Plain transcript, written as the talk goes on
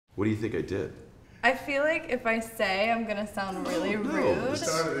What do you think I did? I feel like if I say, I'm gonna sound really rude.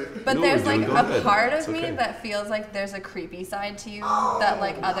 But No, there's like a part of It's me okay. that feels like there's a creepy side to you that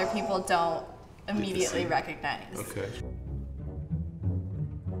like other people don't immediately recognize. Okay.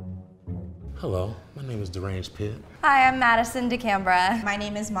 Hello, my name is Deranged Pit. Hi, I'm Madison DeCambra. My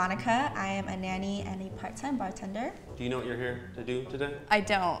name is Monica. I am a nanny and a part-time bartender. Do you know what you're here to do today? I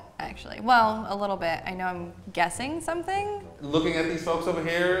don't actually. Well, a little bit. I know I'm guessing something. Looking at these folks over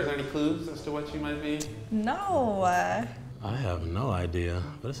here, is there any clues as to what you might be? No. I have no idea,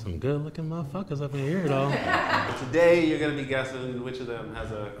 but there's some good looking motherfuckers up in here though. Today you're gonna be guessing which of them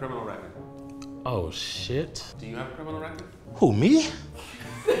has a criminal record. Oh shit. Do you have a criminal record? Who, me?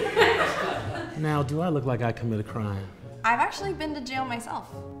 Now, do I look like I committed a crime? I've actually been to jail myself.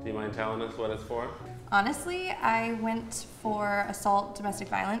 Do you mind telling us what it's for? Honestly, I went for assault, domestic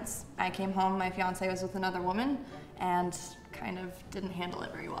violence. I came home, my fiance was with another woman, and kind of didn't handle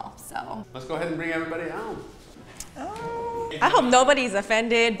it very well, so. Let's go ahead and bring everybody out. Oh. I hope nobody's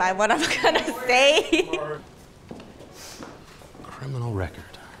offended by what I'm gonna say. Criminal record.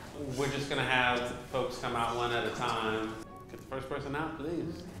 We're just gonna have folks come out one at a time. Get the first person out,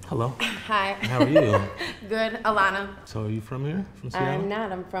 please. Hello. Hi. How are you? Good, Alana. So are you from here? From Seattle? I'm not.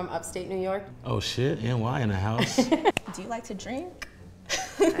 I'm from upstate New York. Oh shit, NY in the house. Do you like to drink?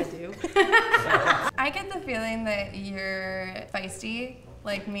 I do. I get the feeling that you're feisty,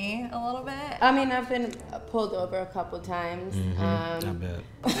 like me, a little bit. I mean, I've been pulled over a couple times. I bet.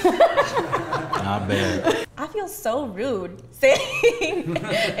 I bet. I feel so rude saying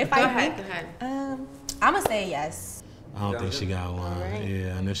if Go I ahead, think. go ahead. I'm gonna say yes. I don't think she got one. Alright.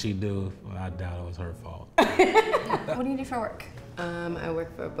 Yeah, and if she do, well, I doubt it was her fault. What do you do for work? I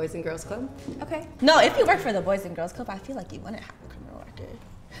work for a Boys and Girls Club. Okay. No, if you work for the Boys and Girls Club, I feel like you wouldn't have a criminal record.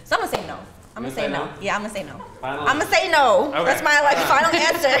 So I'm gonna say no. I'm gonna say no. Yeah, I'm gonna say no. Final I'm gonna say no. Okay. That's my final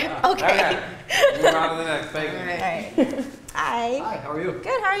answer. Okay. Move on to the next. Thank you. All right. Alright. Hi. Hi, how are you?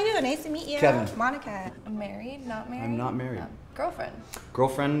 Good, how are you? Nice to meet you. Kevin. Monica. Married, not married? I'm not married. Girlfriend.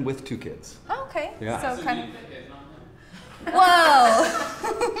 Girlfriend with 2 kids. Oh, okay. Yeah. So kind of. Whoa.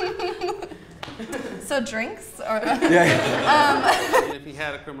 So drinks or? If he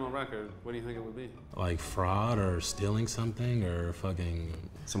had a criminal record, what do you think it would be? Like fraud or stealing something or fucking,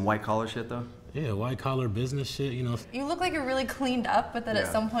 Some white collar shit though? yeah, white collar business shit, you know. You look like you're really cleaned up, but then at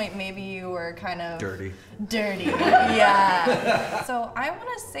Yeah. some point maybe you were kind of Dirty. Dirty. Yeah. So I want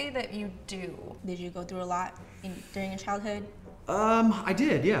to say that you do. Did you go through a lot during your childhood? I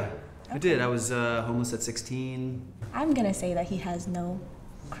did, yeah. I did. I was homeless at 16. I'm gonna say that he has no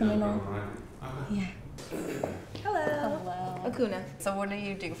criminal. Yeah. Hello. Hello. Akuna. So what do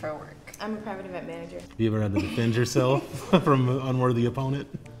you do for work? I'm a private event manager. You ever had to defend yourself from an unworthy opponent?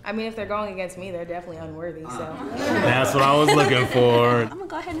 I mean, if they're going against me, they're definitely unworthy, so. That's what I was looking for. I'm gonna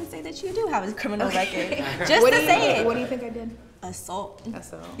go ahead and say that you do have a criminal record. Just What to do say you, it. what do you think I did? Assault.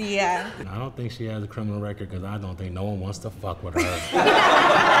 That's all. Yeah. I don't think she has a criminal record because I don't think no one wants to fuck with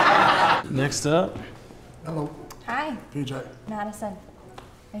her. Next up. Hello, Hi, PJ. Madison.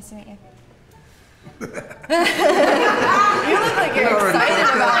 Nice to meet you. You look like you're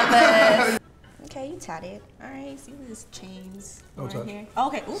excited about this. Okay, you tatted. All right, see these chains No on touch. here.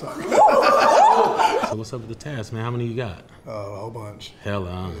 Okay. Ooh. So what's up with the task, man? How many you got? A whole bunch.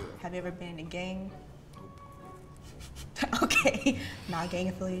 Hella. Have you ever been in a gang? Okay, not gang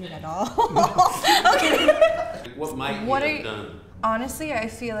affiliated at all. Okay. What might What you are have you- done? Honestly, I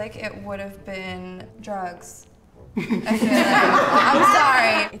feel like it would have been drugs. I feel like, I'm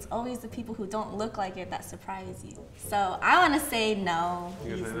sorry. It's always the people who don't look like it that surprise you. So I want to say no.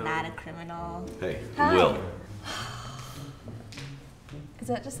 You're He's gonna say no? not a criminal. Hey, Hi. Will. Is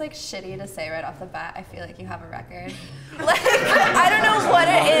that just like shitty to say right off the bat? I feel like you have a record. Like, I don't know what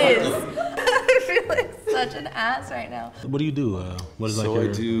it is. I feel like such an ass right now. What do you do? What is So like I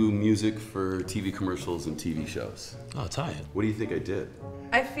your... do music for TV commercials and TV shows. Oh, tight. What do you think I did?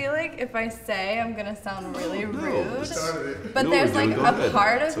 I feel like if I say, I'm gonna sound really rude. But No, there's we're like doing a good.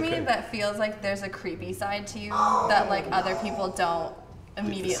 part of It's me okay. that feels like there's a creepy side to you that like other people don't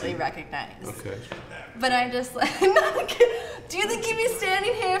immediately recognize. Okay. But I just like, do you think he'd be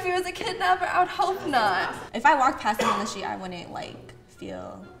standing here if he was a kidnapper? I would hope not. If I walked past him on the street, I wouldn't like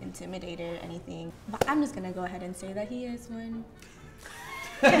feel intimidated or anything. But I'm just gonna go ahead and say that he is one.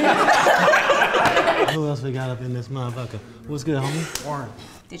 Who else we got up in this motherfucker? What's good, homie? Warren.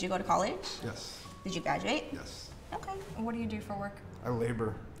 Did you go to college? Yes. Did you graduate? Yes. Okay. What do you do for work? I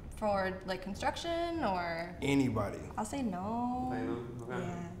labor. For like construction or? Anybody. I'll say no. Okay.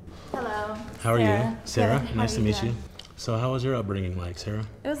 Yeah. Hello. How are you? Sarah, Good. How nice are to you meet doing? you. So how was your upbringing like, Sarah?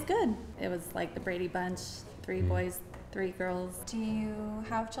 It was good. It was like the Brady Bunch, 3 boys, 3 girls. Do you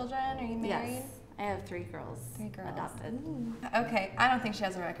have children? Are you married? Yes, I have 3 girls. 3 girls. Adopted. Okay, I don't think she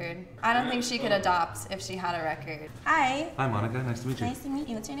has a record. I don't think she could adopt if she had a record. Hi. Hi, Monica. Nice to meet you. Nice to meet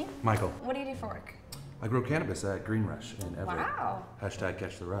you. What's your name? Michael. What do you do for work? I grow cannabis at Green Rush in Everett. Wow. Hashtag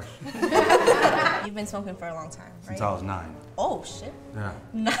catch the rush. You've been smoking for a long time, right? Since I was 9. Oh, shit. Yeah.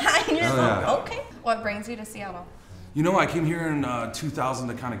 9 years Oh, yeah. old? Okay. What brings you to Seattle? You know, I came here in 2000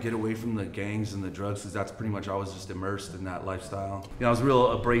 to kind of get away from the gangs and the drugs, because that's pretty much I was just immersed in that lifestyle. You know, I was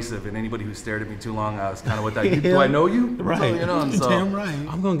real abrasive, and anybody who stared at me too long, I was kind of with that. Do I know you? Right. So, you know, and so, Damn right.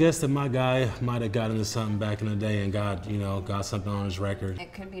 I'm gonna guess that my guy might have got into something back in the day and got something on his record.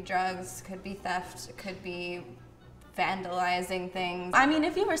 It could be drugs, could be theft, it could be vandalizing things. I mean,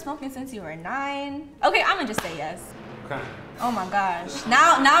 if you were smoking since you were 9. Okay, I'm gonna just say yes. Okay. Oh my gosh.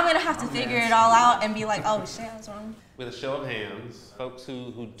 Now I'm gonna have to figure it all out and be like, oh shit, I was wrong. With a show of hands, folks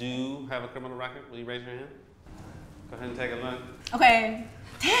who do have a criminal record, will you raise your hand? Go ahead and take a look. Okay.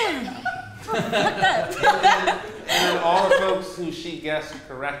 Damn. And then all the folks who she guessed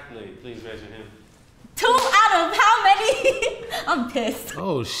correctly, please raise your hand. 2 out of how many? I'm pissed.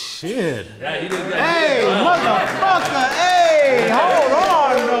 Oh shit. Yeah, you did good. Hey, motherfucker! Hey, hold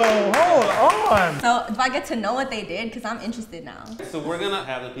on, though. Hold on. So do I get to know what they did? Because I'm interested now. So we're gonna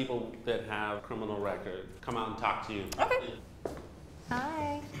have the people that have criminal record come out and talk to you. Okay.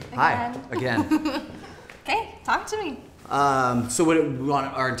 Hi. Hi, again. Okay, talk to me. So we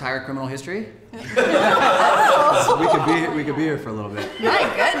want our entire criminal history? we could be here for a little bit. My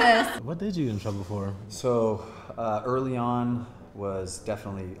goodness. What did you get in trouble for? So early on was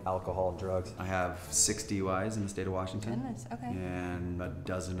definitely alcohol, drugs. I have 6 DUIs in the state of Washington. Goodness, okay. And a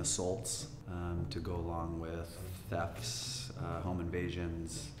dozen assaults to go along with thefts, home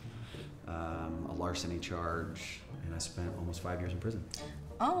invasions, a larceny charge, and I spent almost 5 years in prison.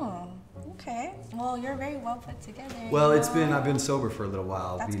 Oh, okay. Well, you're very well put together. Well, I've been sober for a little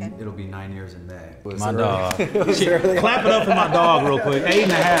while. That's good. It'll be 9 years in May. My dog. Clap it up for my dog real quick.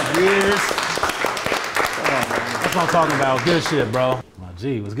 8.5 years. That's what I'm talking about. Good shit, bro. My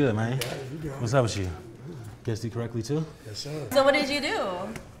G, what's good, man? What's up with you? Guessed you correctly too? Yes, sir. So what did you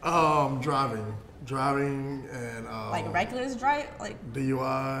do? Driving and Like reckless drive? Like,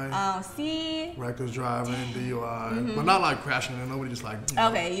 DUI. see? Reckless driving, DUI, but not like crashing and nobody just like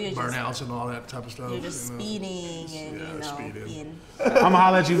Okay, you just- burnouts and all that type of stuff. You're just you know. speeding and, Yeah, speeding. being... I'ma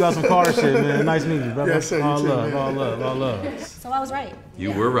holler at you about some car shit, man. Nice meeting you, brother. Yes, sir, you All too, love, man. all love, all love. So I was right.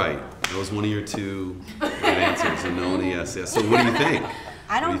 You were right. That was one of your 2 right answers, a no and a yes. Yes. So what do you think?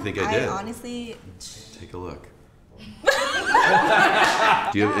 I don't... What do you think I did? honestly... Take a look.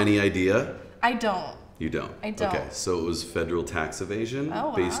 Do you have any idea? I don't. You don't? I don't. Okay, so it was federal tax evasion Oh,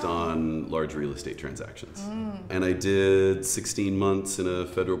 wow. based on large real estate transactions. And I did 16 months in a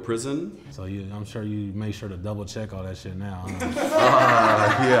federal prison. So I'm sure you make sure to double check all that shit now.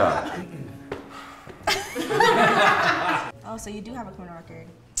 Huh? Yeah. Oh, so you do have a criminal record.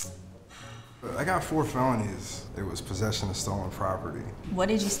 I got 4 felonies. It was possession of stolen property. What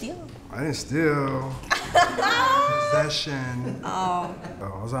did you steal? I didn't steal. Possession. Oh.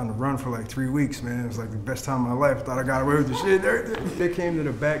 I was on the run for like 3 weeks, man. It was like the best time of my life. I thought I got away with the shit. They came to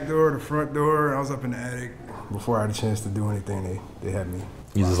the back door, the front door, and I was up in the attic. Before I had a chance to do anything, they had me.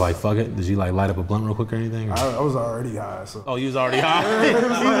 You just like, fuck it? Did you like light up a blunt real quick or anything? Or? I was already high, so. Oh, you was already high? He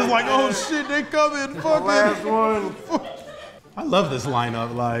was like, oh shit, they coming, fuck Last one. I love this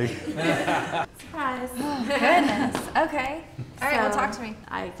lineup, like. Surprise. Goodness. Okay. All right, well, talk to me.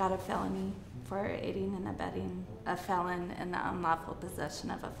 I got a felony for aiding and abetting a felon in the unlawful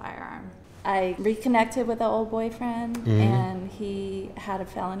possession of a firearm. I reconnected with an old boyfriend and he had a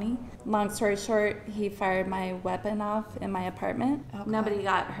felony. Long story short, he fired my weapon off in my apartment. Okay. Nobody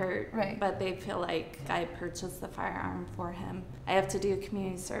got hurt, Right. but they feel like I purchased the firearm for him. I have to do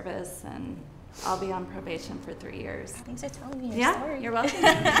community service and I'll be on probation for 3 years. Thanks for telling me your Yeah, story. you're welcome.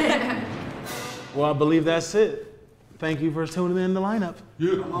 Well, I believe that's it. Thank you for tuning in the lineup.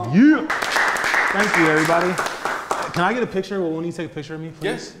 Yeah. Thank you, everybody. Can I get a picture? Well, when you take a picture of me, please?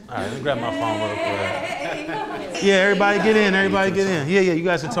 Yes. All right, let me grab my phone real quick. Yeah, everybody get in. Everybody get in. Yeah, you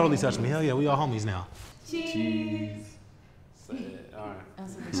guys can totally touch me. Hell yeah, we all homies now. Cheese. Say it. All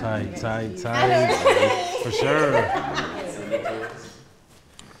right. Tight. For sure.